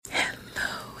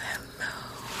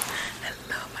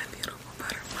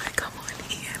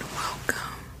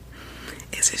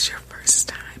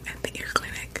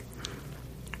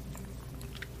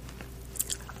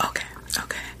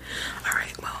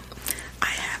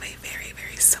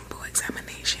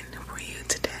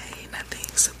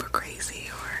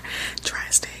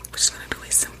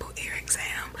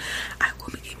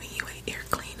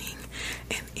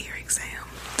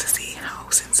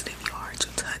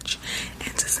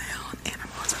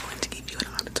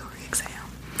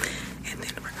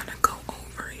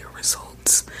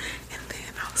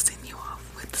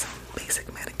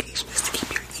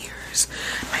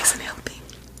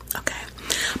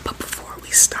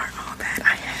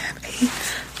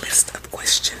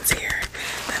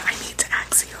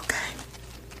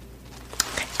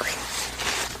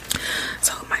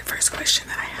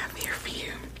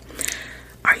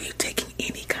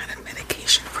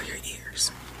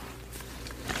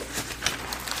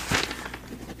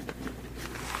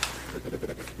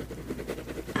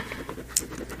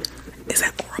Is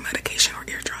that oral medication or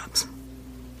eardrops?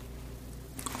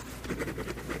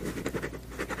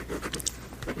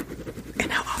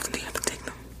 And how often do you have to take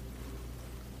them?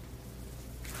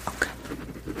 Okay.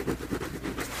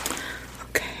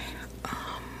 Okay.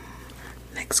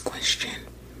 Next question.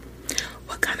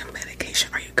 What kind of medication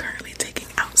are you currently taking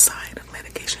outside of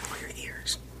medication for your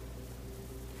ears?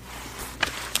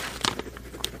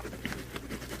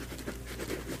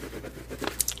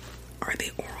 Are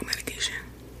they oral medication?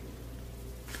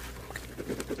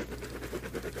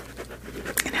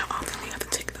 And how often do you have to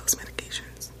take those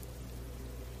medications?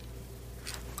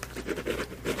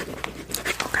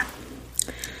 Okay.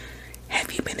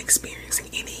 Have you been experiencing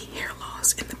any hair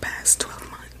loss in the past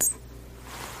 12 months?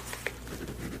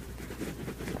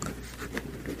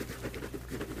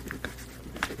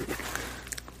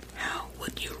 How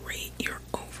would you rate your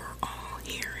overall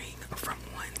hearing from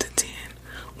 1 to 10,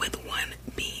 with 1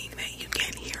 being that you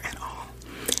can't hear at all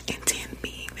and 10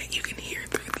 being that you can hear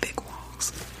through thick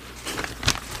walls?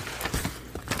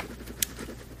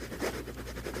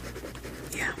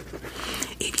 Yeah.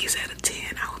 If you said a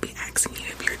 10, I would be asking you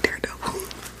if you're a daredevil.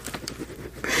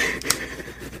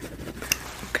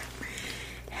 Okay.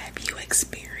 Have you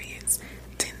experienced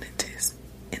tinnitus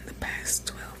in the past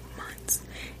 12 months?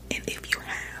 And if you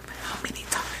have, how many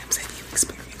times have you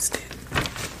experienced it?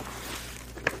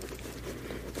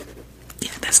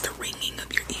 Yeah, that's the ringing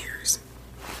of your ears.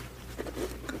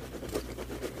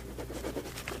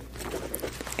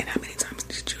 And how many times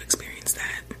did you experience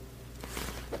that?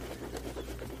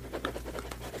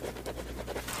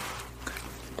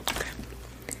 Okay.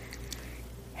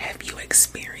 Have you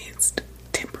experienced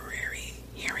temporary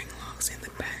hearing loss in the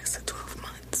past 12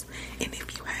 months? And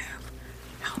if you have,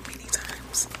 how many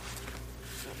times?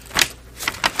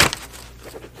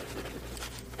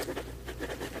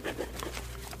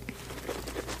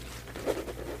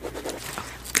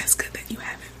 Okay, that's good that you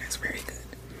haven't. That's very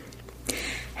good.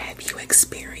 Have you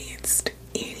experienced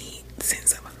any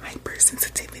sense of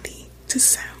hypersensitivity to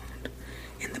sound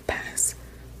in the past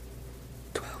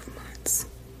 12 months?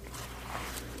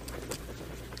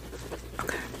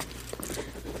 Okay.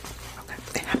 Okay.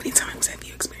 And how many times have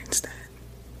you experienced that?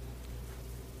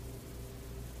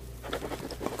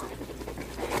 Okay.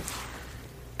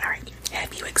 Alright.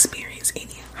 Have you experienced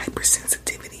any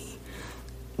hypersensitivity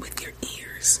with your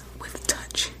ears, with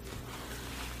touch?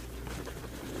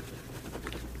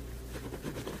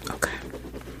 Okay.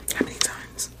 How many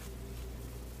times?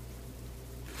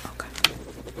 Okay.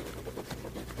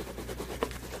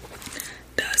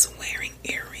 Does wearing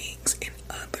earrings and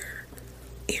other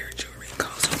ear jewelry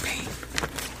cause you pain?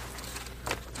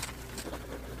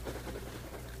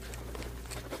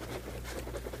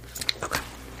 Okay.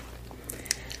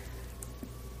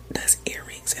 Does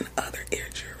earrings and other ear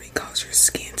jewelry cause your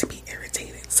skin to be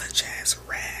irritated, such as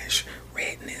rash,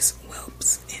 redness,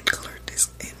 whelps, and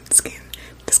and skin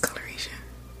discoloration?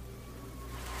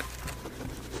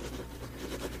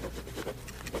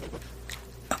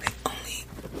 Okay,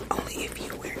 only if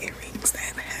you wear earrings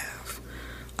that have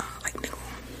like nickel.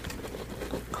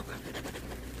 Okay.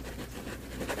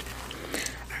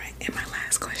 Alright, and my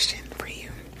last question for you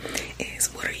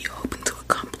is, what are you hoping to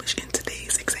accomplish in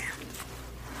today's exam?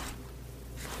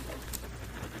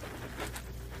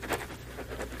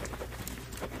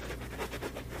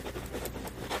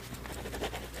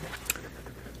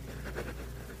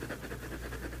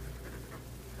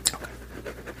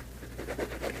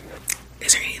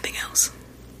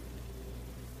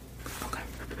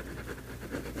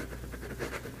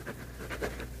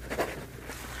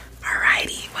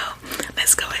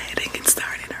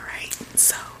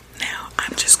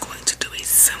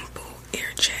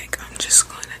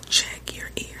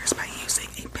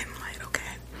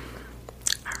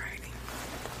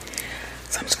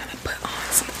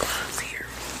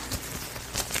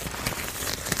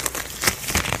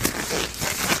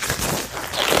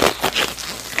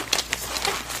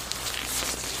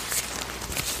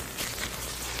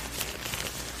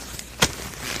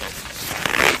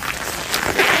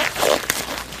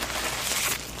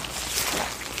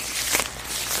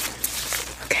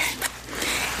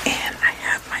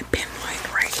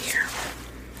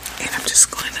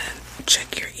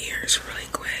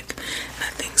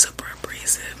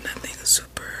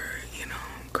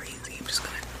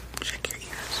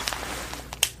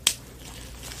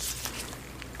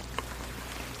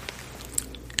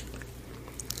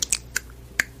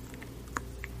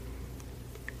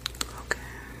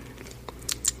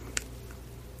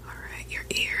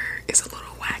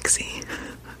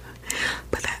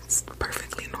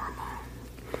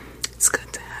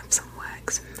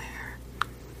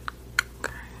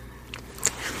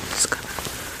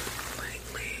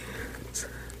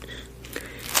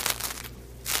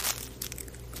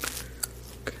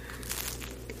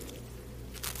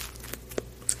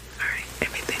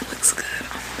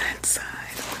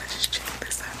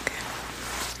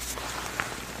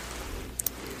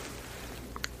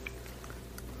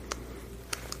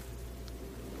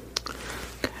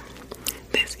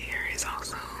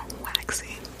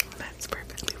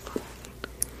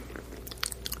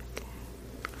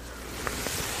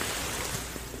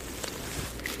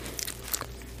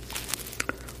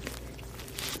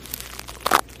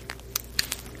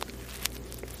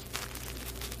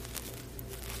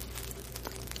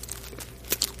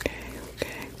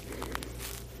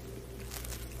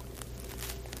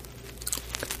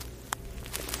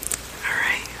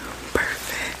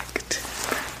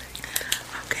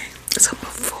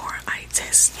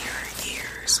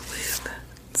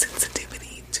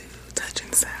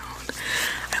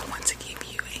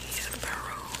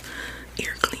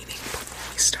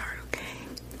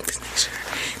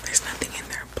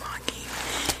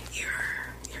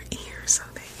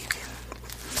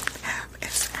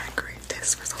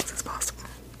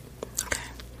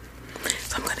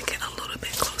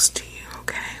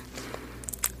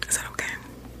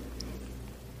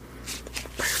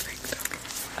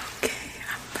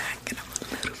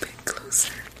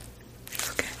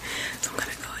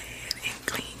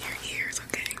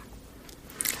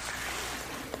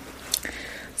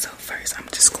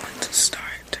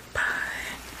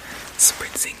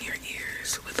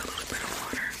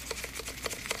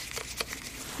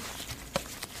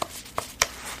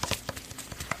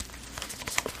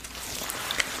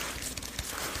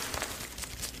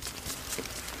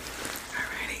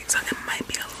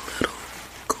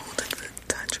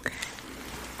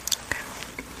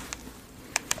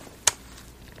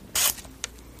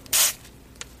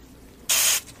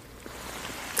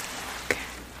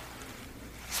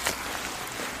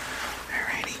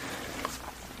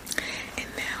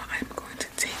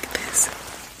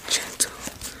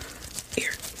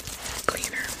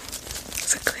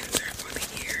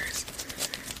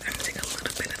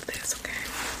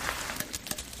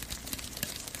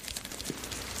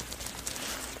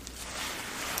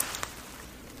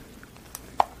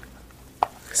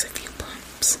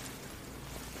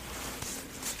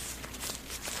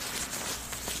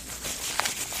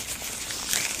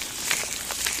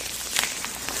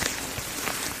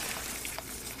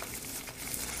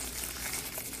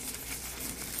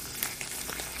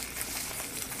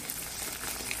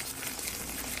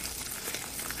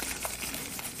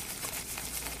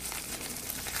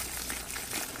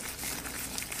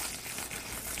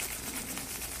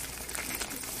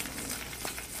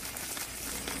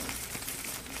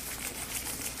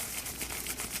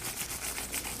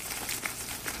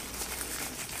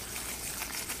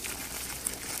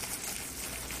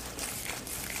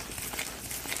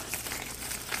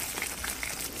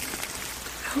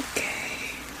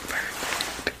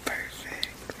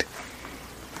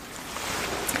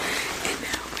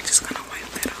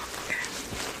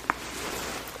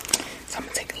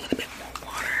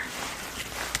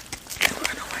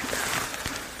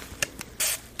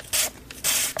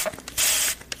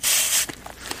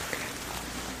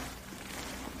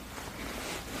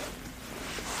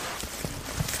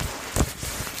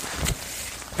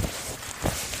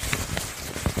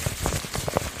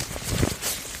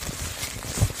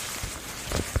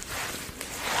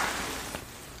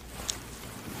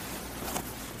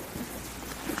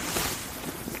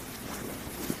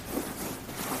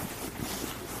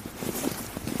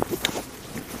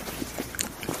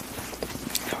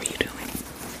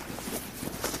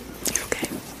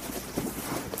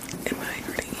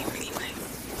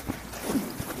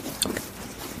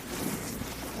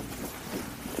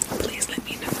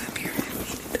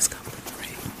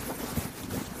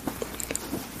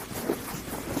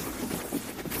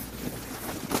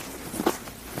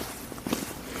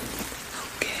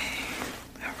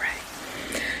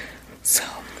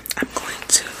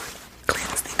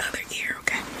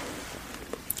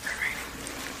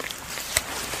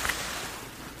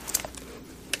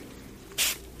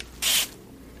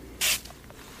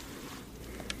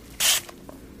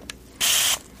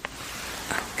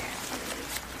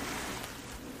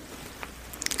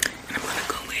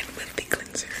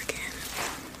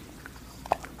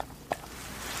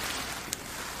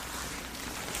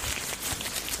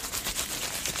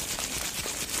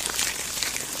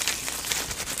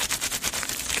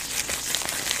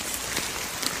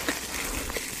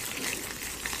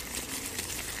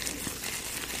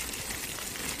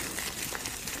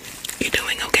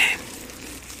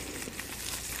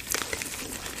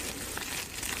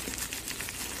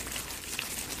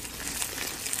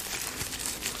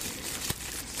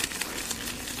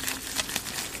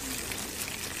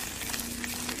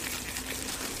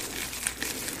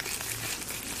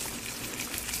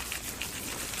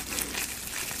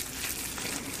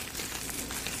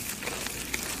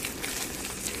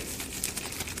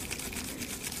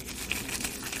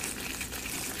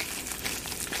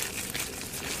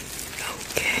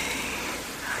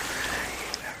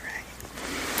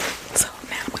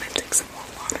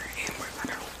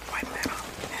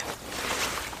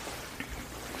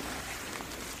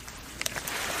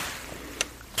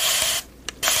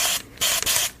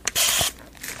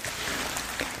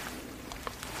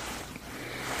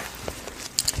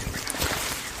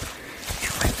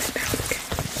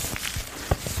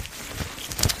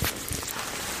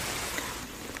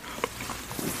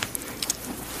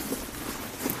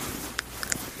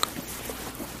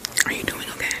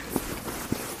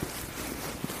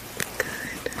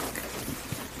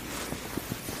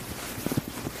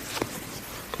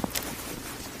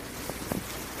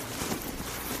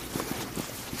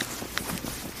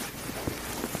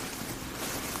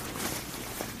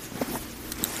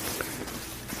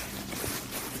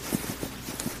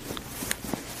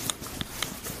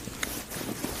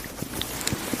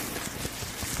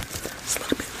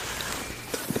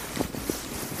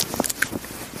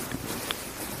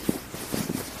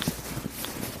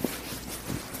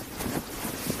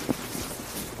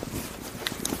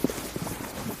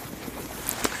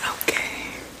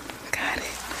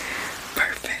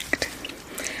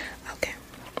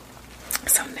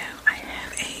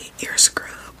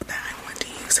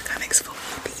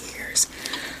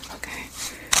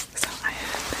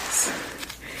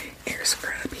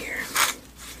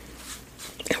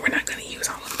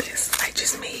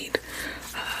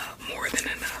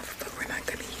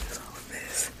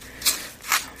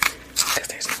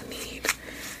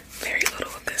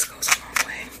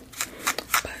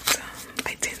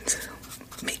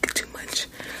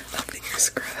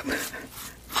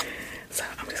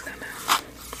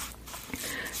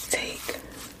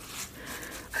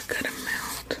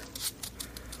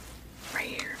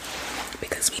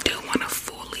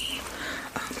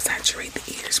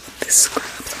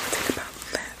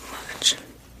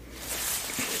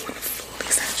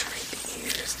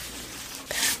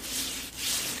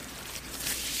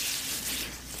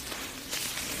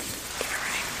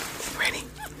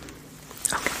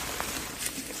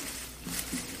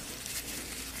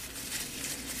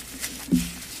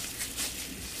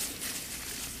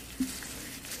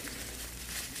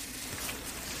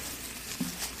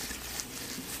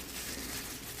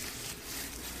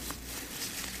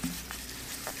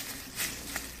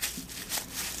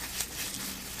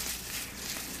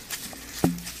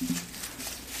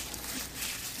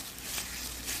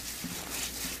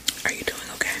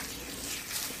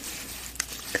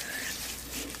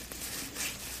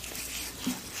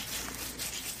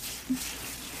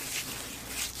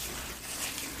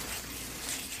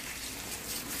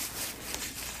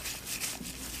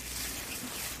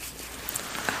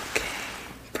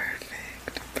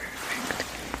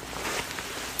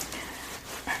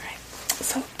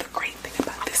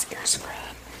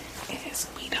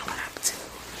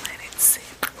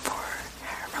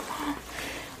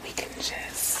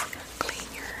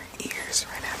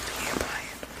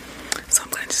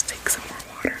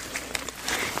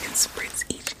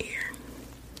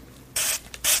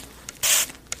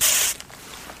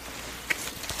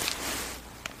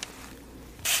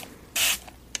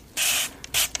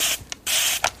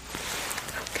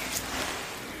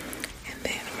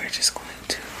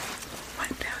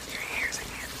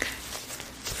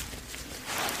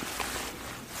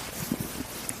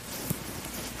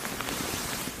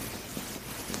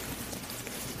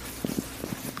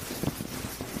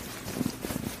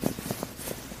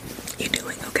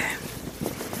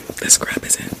 scrub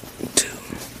isn't too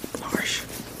harsh.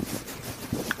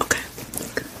 Okay,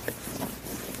 good.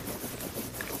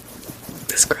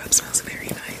 The scrub smells very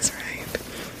nice, right?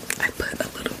 I put a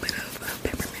little bit of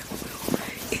peppermint oil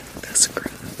in the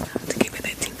scrub to give it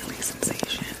that tingly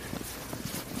sensation.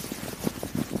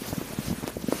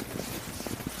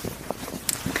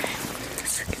 Okay,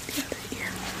 let's get the other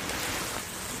ear.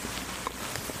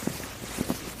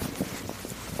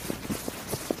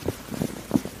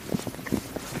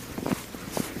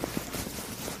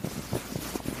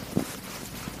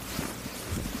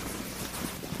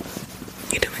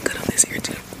 You're doing good on this ear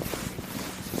too.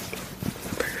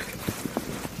 Perfect.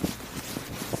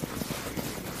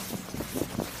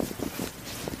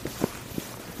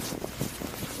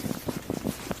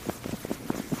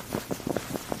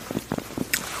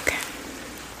 Okay.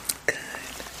 Good.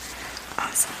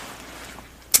 Awesome.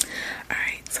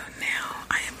 Alright, so now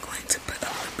I am going to put a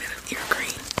little bit of ear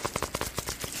cream.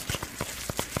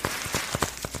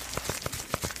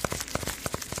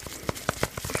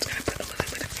 I'm just gonna put a little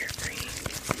bit of ear cream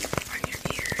on your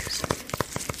ears.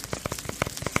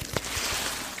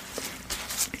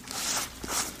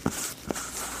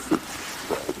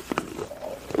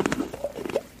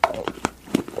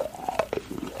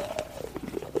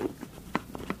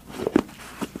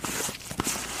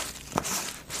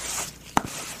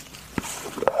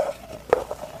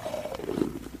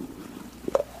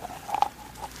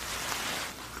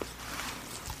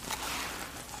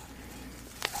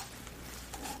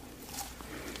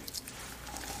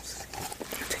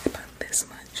 I'll take about this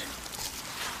much.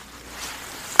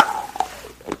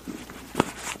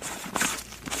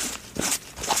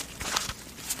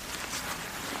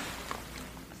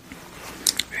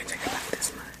 We're gonna take about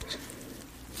this much.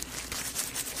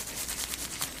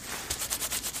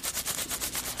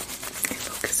 And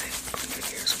focus it on your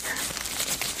ears, okay?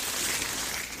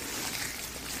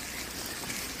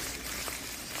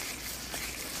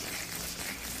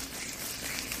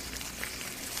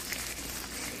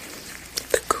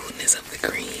 The coolness of the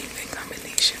cream in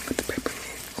combination with the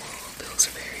peppermint oil feels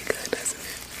very good, doesn't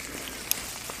it?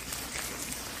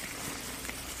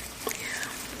 Yeah.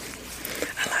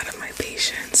 A lot of my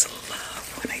patients love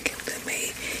when I give them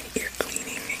a ear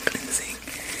cleaning and cleansing.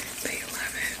 They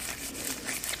love it.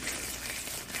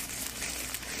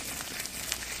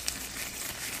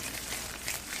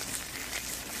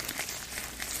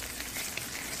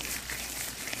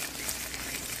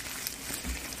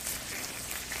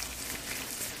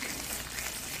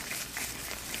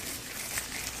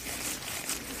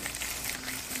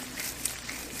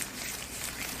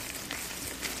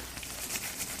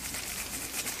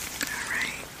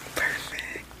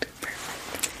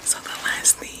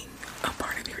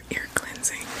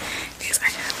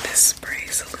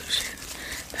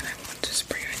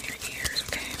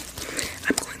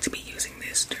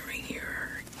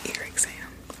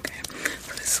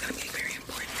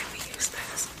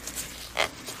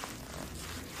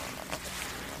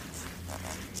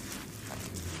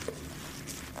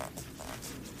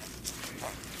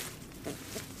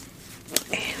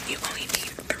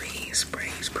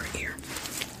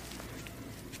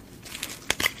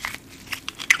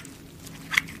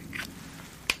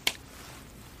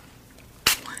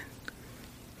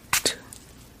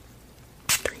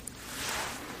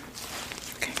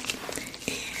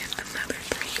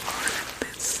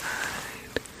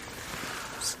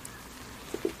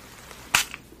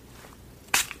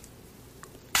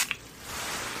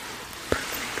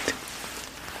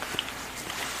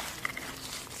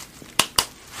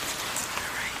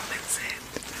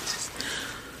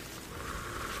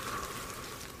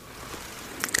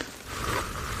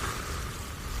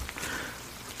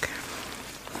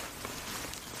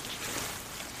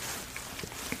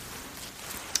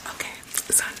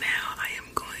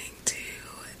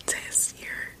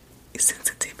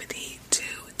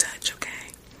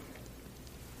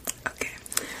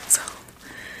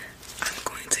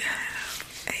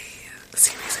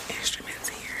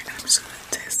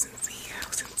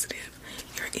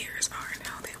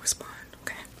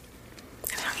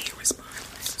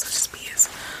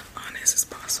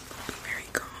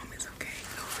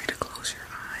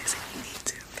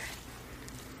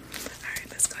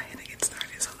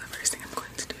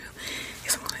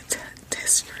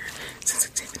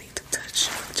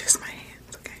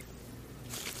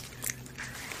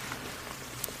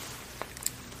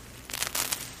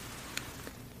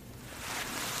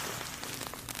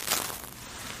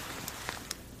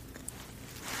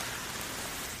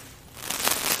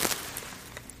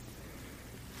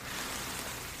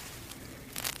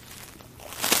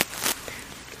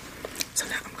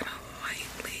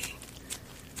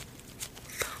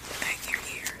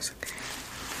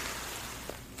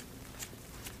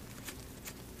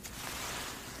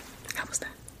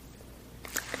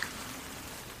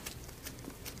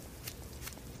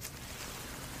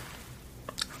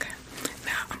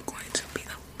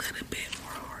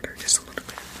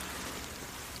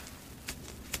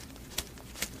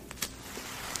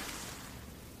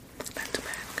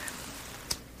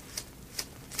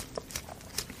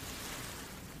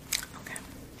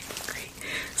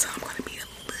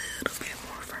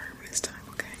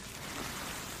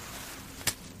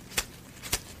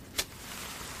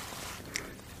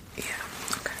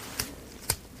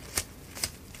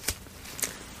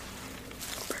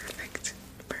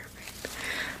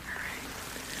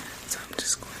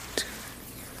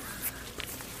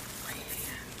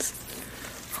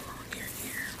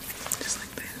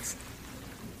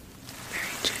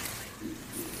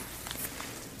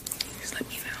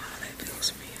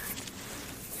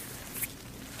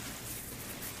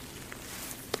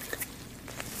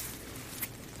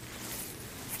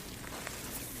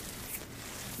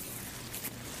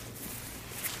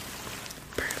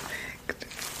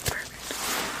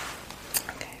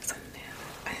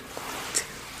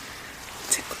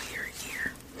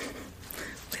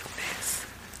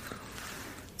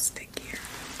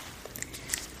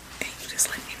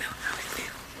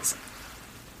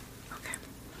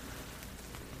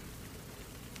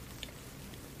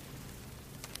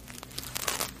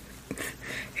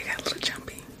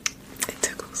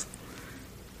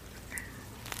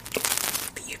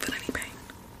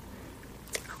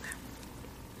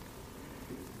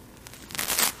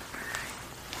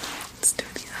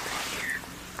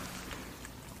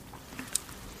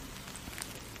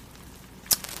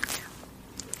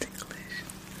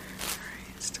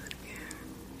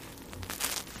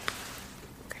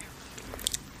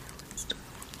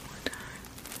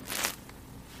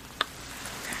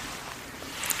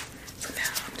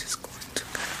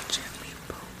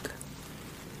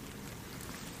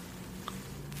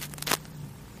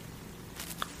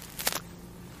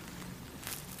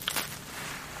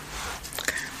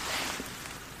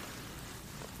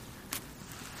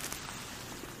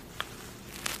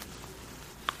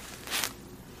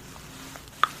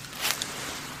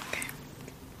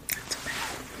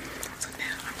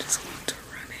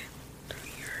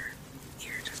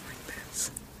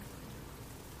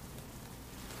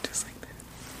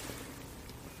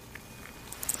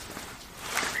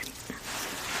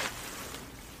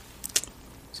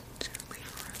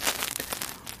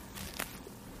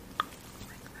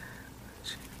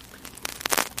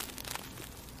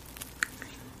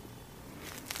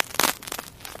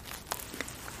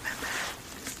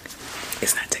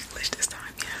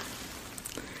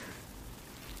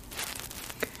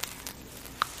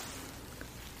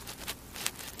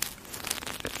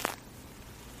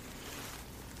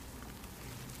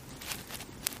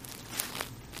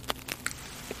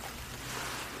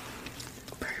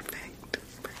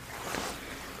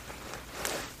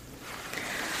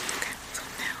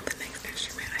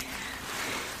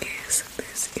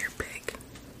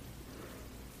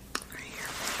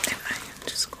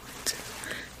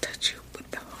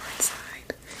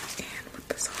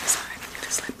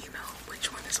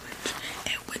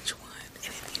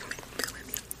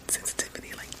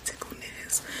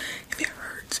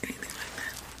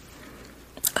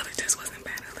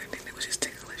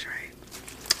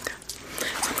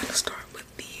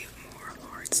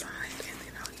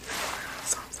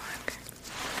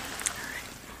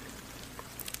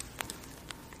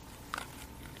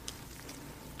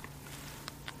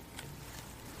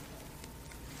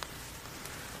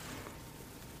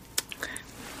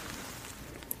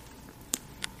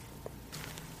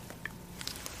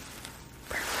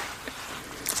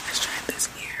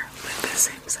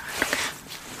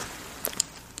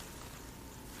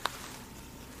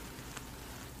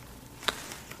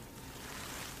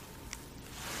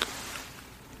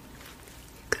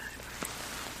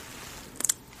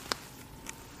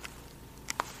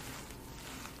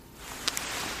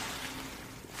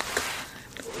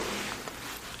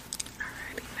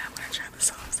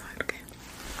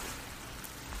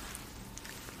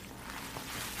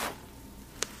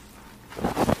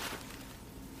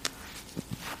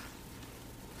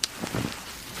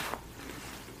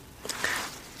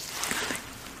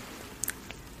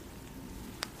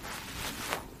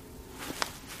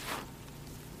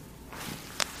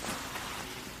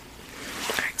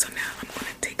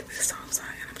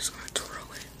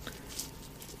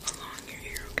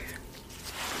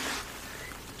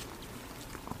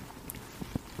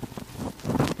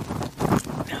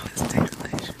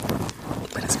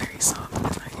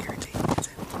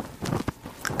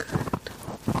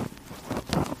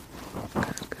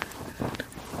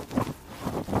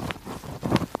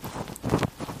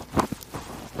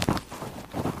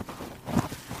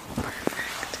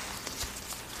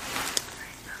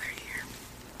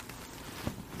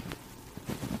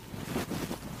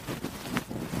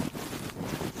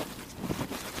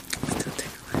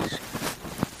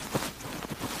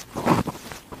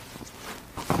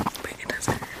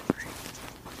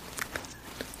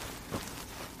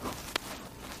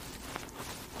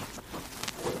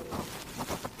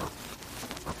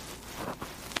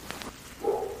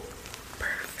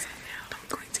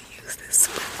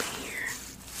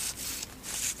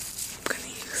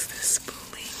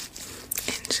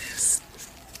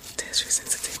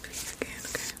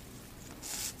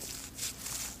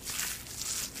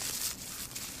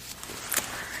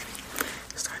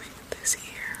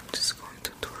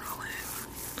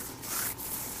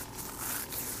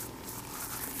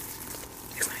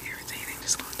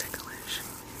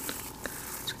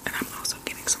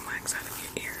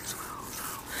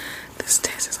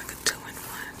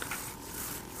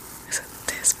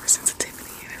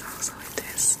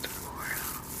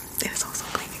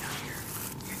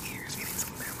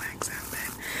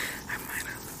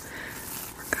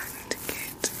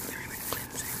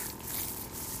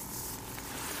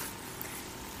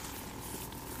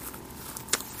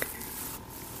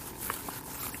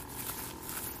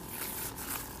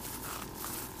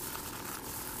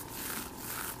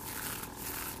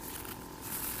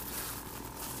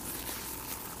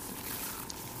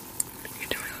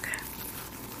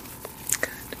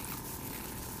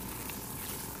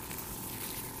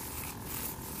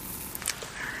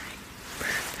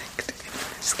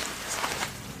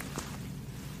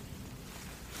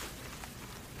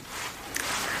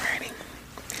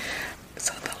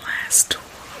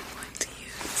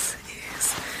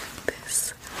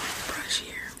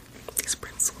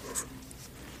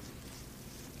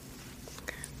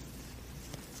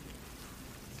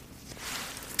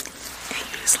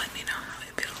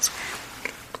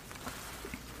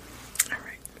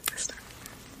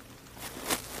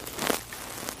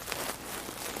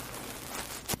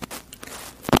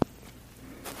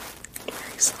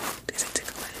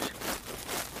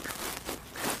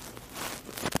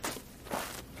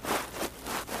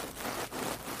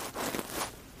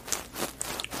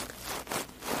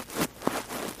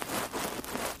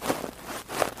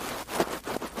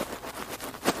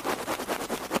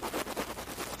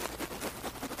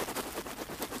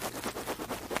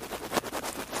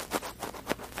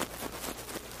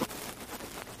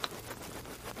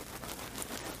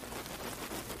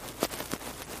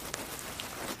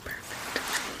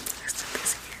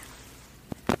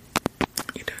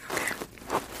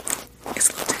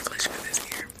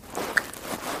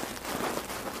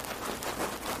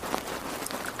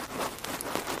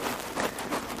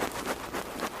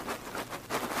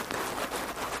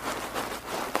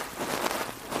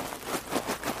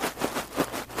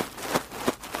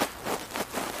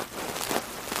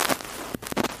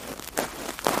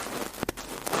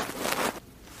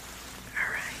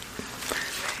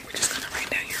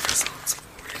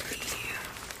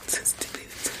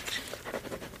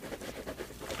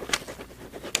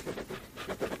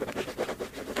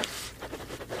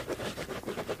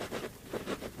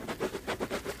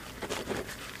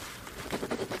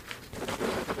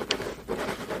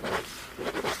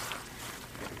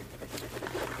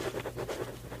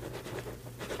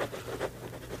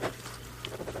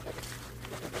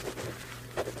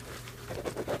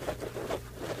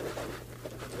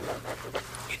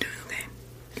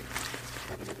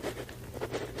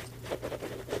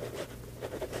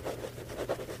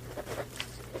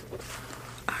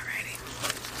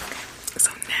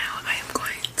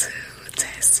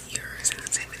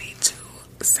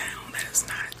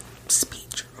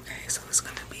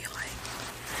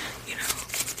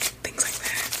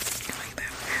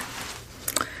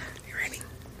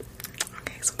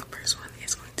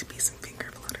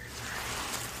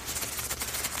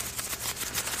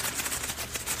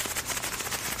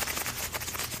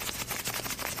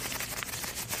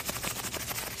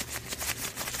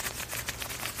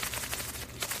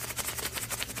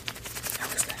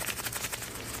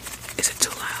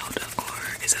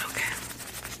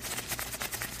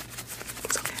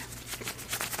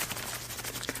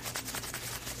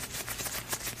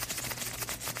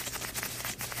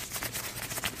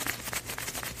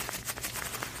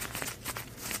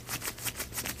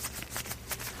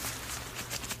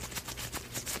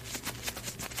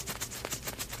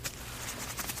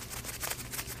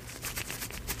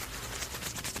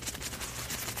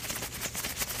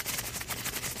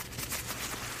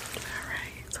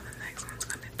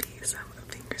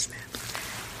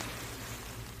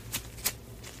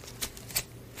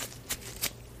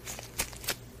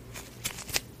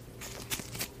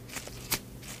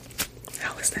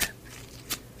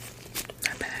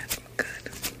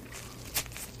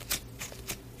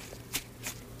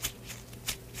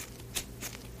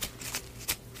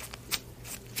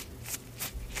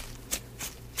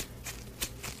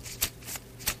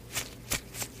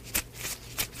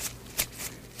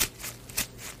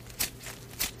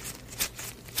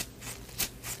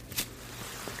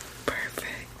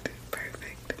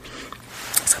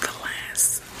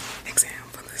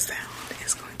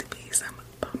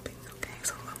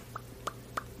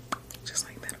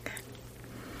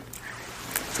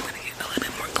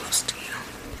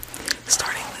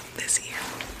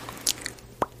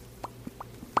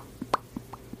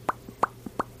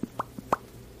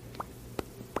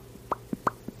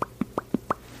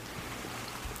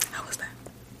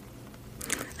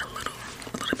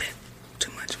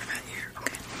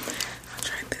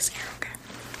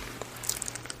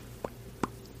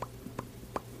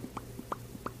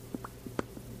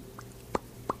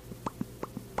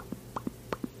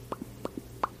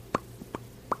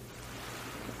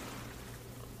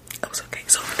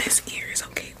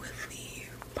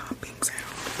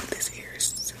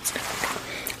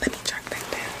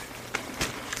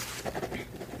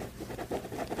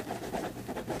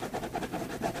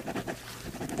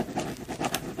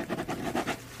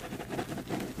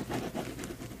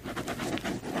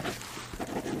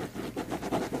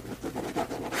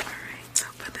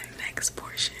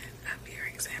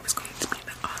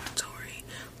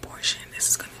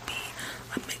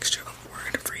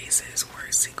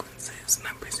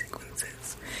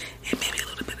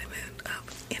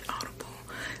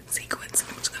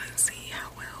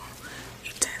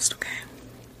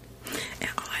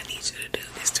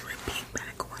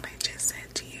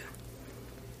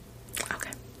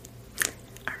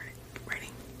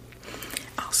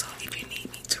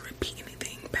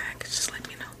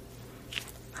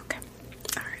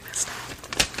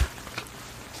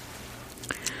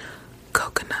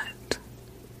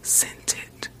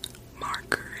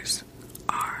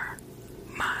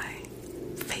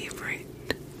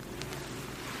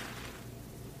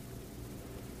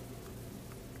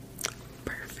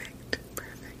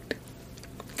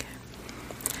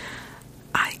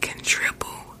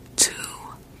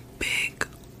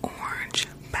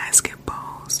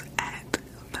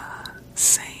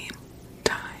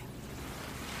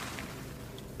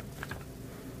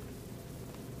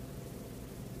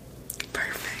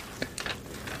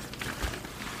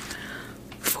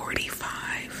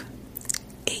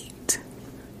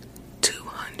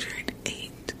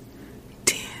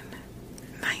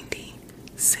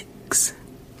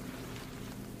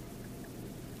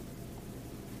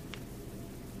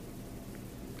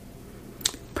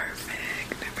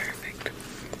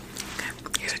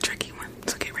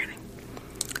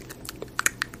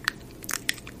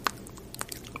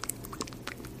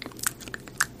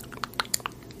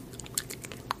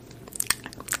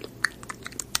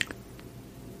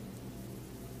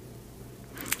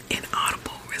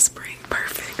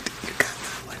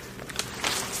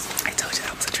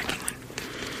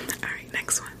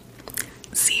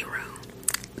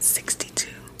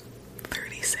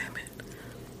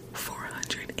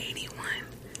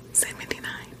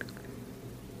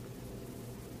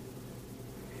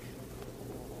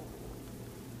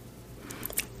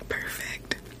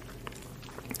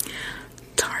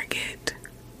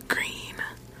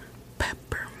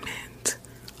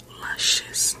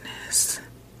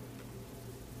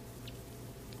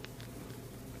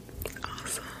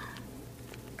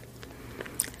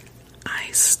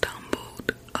 I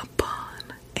stumbled upon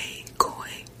a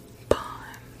koi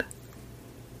pond.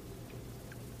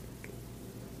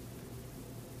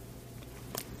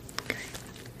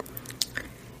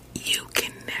 You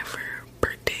can never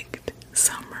predict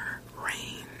summer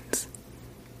rains.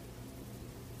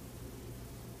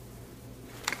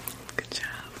 Good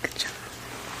job, good job.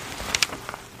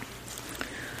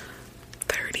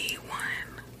 31,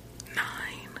 9,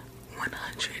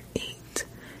 108,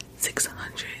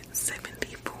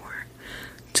 674,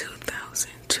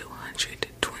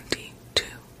 2,222.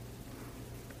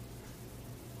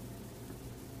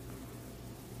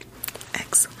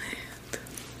 Excellent.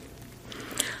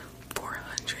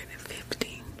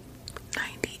 450,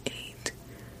 98,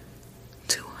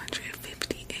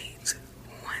 258,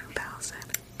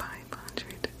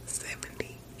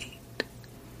 1,578.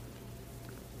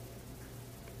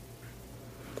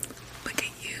 Look at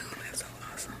you, that's so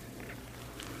awesome.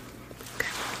 Okay.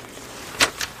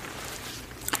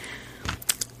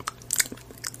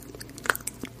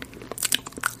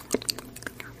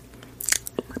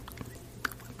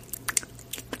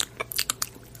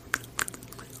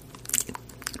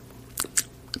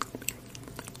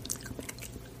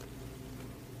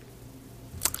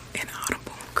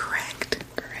 Inaudible, correct.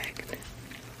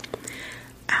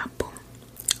 Apple,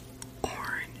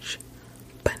 orange,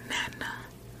 banana,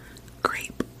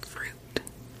 grapefruit.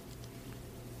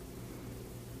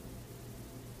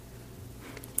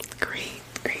 Great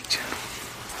job.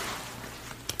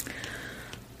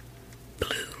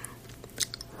 Blue,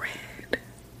 red,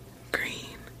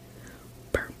 green,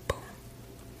 purple,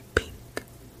 pink.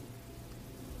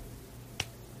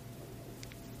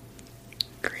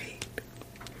 Great.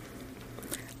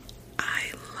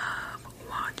 I love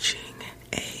watching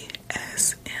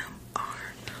ASMR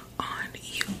on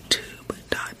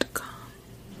YouTube.com.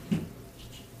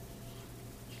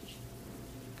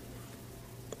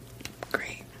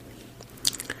 Great.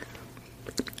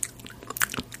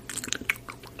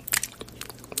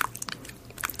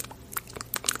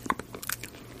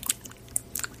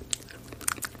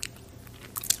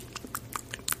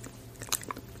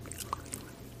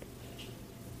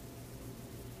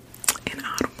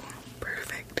 Inaudible,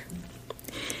 perfect.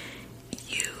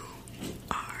 You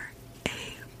are a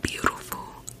beautiful,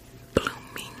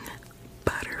 blooming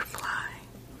butterfly.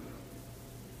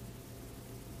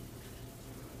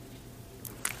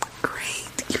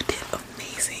 Great, you did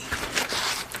amazing.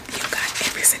 You got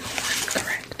every single one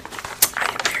correct. I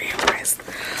am very impressed. A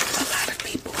lot of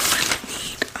people might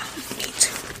need me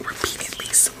to repeat at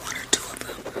least one or two of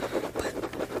them, but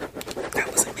that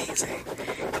was amazing.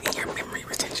 And your memory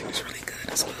retention is really good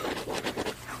as well.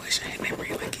 I wish I had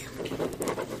memory like you.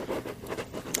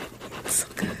 It's so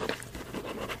good.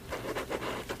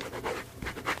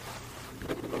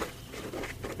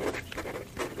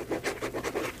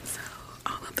 So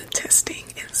all of the testing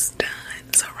is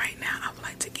done. So right now I would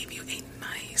like to give you a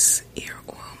nice ear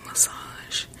oil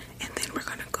massage, and then we're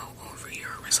gonna go over your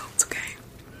results, okay?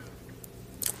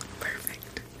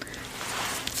 Perfect.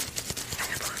 I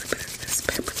have a little bit of this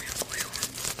peppermint oil.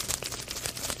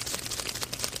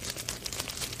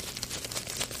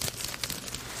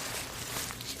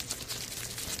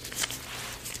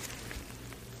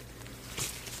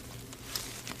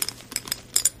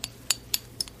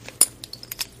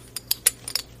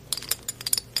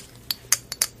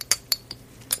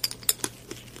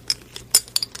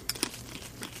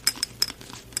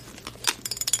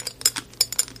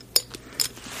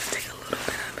 Take a little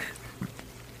bit of it.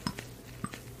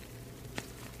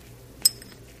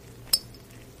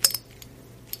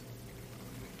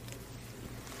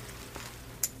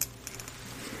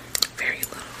 Very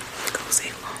little goes a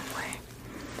long way.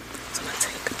 So I'm gonna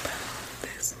take about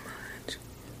this much.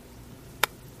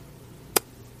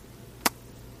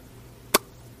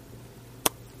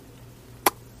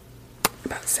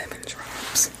 About 7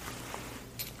 drops.